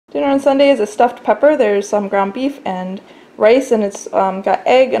Dinner on Sunday is a stuffed pepper. There's some ground beef and rice, and it's got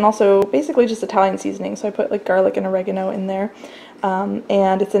egg and also basically just Italian seasoning. So I put like garlic and oregano in there.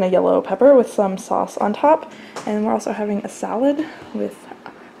 And it's in a yellow pepper with some sauce on top. And we're also having a salad with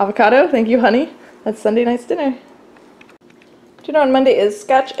avocado. Thank you, honey. That's Sunday night's dinner. Dinner on Monday is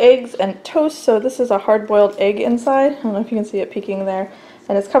scotch eggs and toast. So this is a hard-boiled egg inside. I don't know if you can see it peeking there.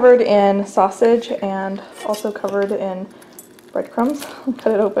 And it's covered in sausage and also covered in breadcrumbs. I'll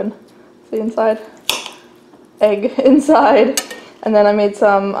cut it open. See inside? Egg inside. And then I made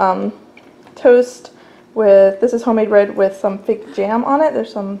some toast with, this is homemade bread with some fake jam on it.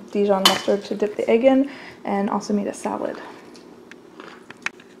 There's some Dijon mustard to dip the egg in, and also made a salad.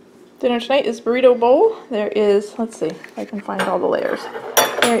 Dinner tonight is burrito bowl. There is, let's see if I can find all the layers.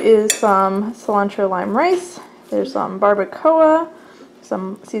 There is some cilantro lime rice. There's some barbacoa,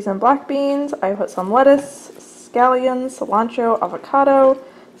 some seasoned black beans. I put some lettuce, scallions, cilantro, avocado,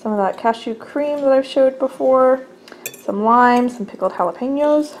 some of that cashew cream that I've showed before, some lime, some pickled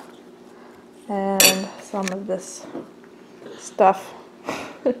jalapenos, and some of this stuff,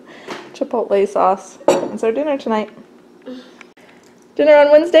 chipotle sauce. And so dinner tonight. Dinner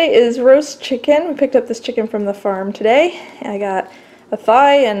on Wednesday is roast chicken. We picked up this chicken from the farm today. I got a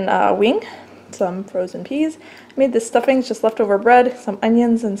thigh and a wing, some frozen peas. I made the stuffings, just leftover bread, some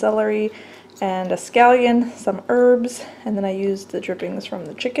onions and celery, and a scallion, some herbs, and then I used the drippings from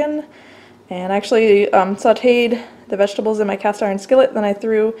the chicken. And I actually sauteed the vegetables in my cast iron skillet, then I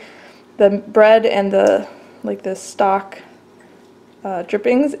threw the bread and the stock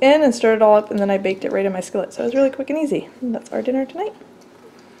drippings in and stirred it all up, and then I baked it right in my skillet. So it was really quick and easy. And that's our dinner tonight.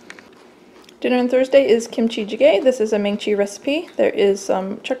 Dinner on Thursday is kimchi jjigae. This is a Mengchi recipe. There is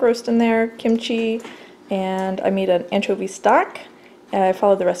some chuck roast in there, kimchi, and I made an anchovy stock. I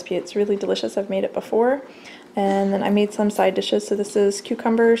followed the recipe. It's really delicious. I've made it before. And then I made some side dishes. So this is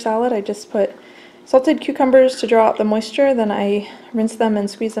cucumber salad. I just put salted cucumbers to draw out the moisture. Then I rinsed them and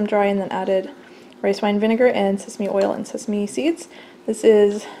squeezed them dry, and then added rice wine vinegar and sesame oil and sesame seeds. This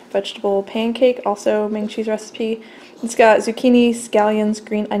is vegetable pancake, also Mengchi's recipe. It's got zucchini, scallions,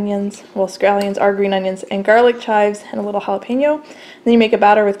 green onions, well, scallions are green onions, and garlic chives and a little jalapeno. Then you make a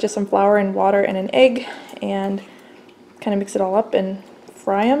batter with just some flour and water and an egg, and kind of mix it all up and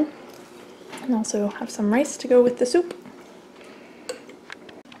fry them. And also have some rice to go with the soup.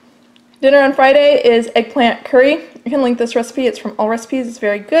 Dinner on Friday is eggplant curry. I can link this recipe. It's from All Recipes. It's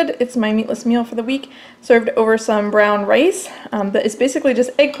very good. It's my meatless meal for the week, served over some brown rice. That is basically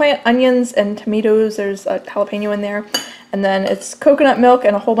just eggplant, onions, and tomatoes. There's a jalapeno in there. And then it's coconut milk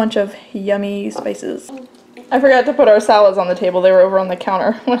and a whole bunch of yummy spices. I forgot to put our salads on the table. They were over on the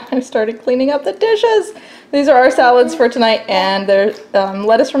counter when I started cleaning up the dishes. These are our salads for tonight, and there's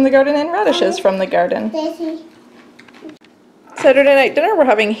lettuce from the garden and radishes from the garden. Saturday night dinner, we're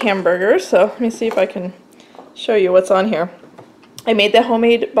having hamburgers, so let me see if I can show you what's on here. I made the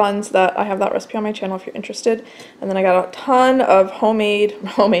homemade buns. That I have that recipe on my channel if you're interested. And then I got a ton of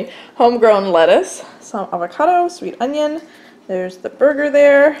homegrown lettuce, some avocado, sweet onion. There's the burger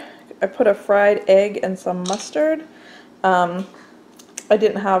there. I put a fried egg and some mustard. I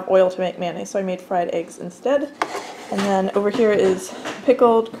didn't have oil to make mayonnaise, so I made fried eggs instead. And then over here is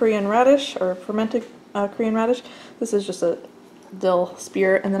pickled Korean radish, or fermented Korean radish. This is just a dill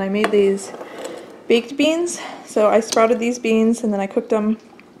spear. And then I made these baked beans. So I sprouted these beans and then I cooked them,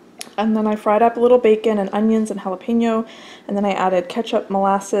 and then I fried up a little bacon and onions and jalapeno, and then I added ketchup,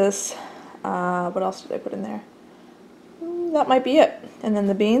 molasses. What else did I put in there? That might be it. And then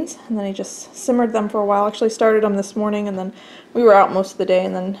the beans, and then I just simmered them for a while. Actually started them this morning, and then we were out most of the day,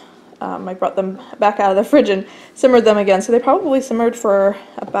 and then I brought them back out of the fridge and simmered them again. So they probably simmered for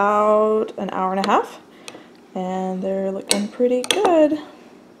about an hour and a half, and they're looking pretty good.